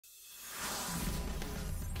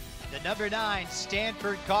The number 9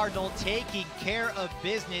 Stanford Cardinal taking care of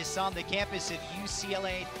business on the campus of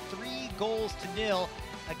UCLA, 3-0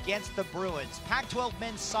 against the Bruins. Pac-12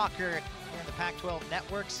 men's soccer here on the Pac-12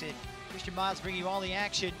 Networks. And Christian Miles bringing you all the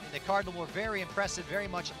action. And the Cardinal were very impressive, very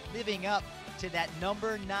much living up to that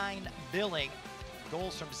number 9 billing.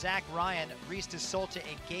 Goals from Zach Ryan, Rhys to Sota,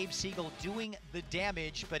 and Gabe Segal doing the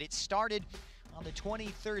damage. But it started on the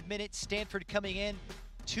 23rd minute. Stanford coming in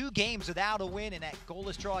 2 games without a win in that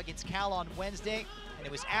goalless draw against Cal on Wednesday. And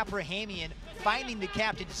it was Abrahamian finding the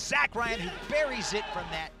captain, Zach Ryan, who buries it from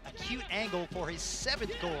that acute angle for his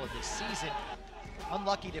 7th goal of this season.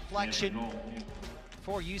 Unlucky deflection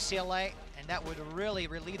for UCLA, and that would really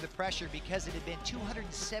relieve the pressure because it had been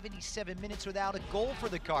 277 minutes without a goal for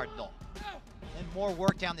the Cardinal. And more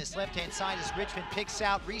work down this left-hand side as Richmond picks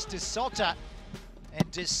out Rhys de Sota. And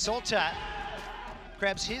de Sota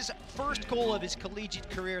grabs his first goal of his collegiate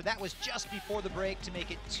career. That was just before the break to make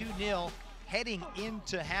it 2-0 heading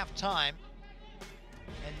into halftime.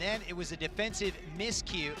 And then it was a defensive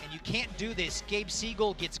miscue, and you can't do this. Gabe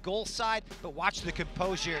Segal gets goal side, but watch the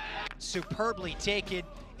composure. Superbly taken,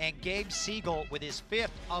 and Gabe Segal with his 5th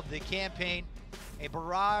of the campaign. A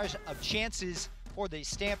barrage of chances for the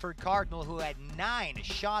Stanford Cardinal, who had 9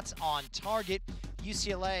 shots on target.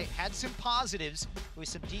 UCLA had some positives with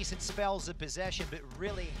some decent spells of possession, but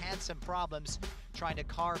really had some problems trying to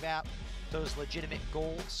carve out those legitimate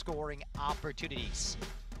goal-scoring opportunities.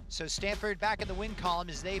 So Stanford back in the win column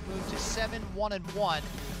as they move to 7-1-1,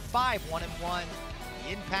 5-1-1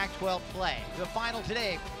 in Pac-12 play. The final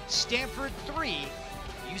today, Stanford 3,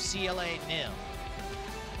 UCLA 0.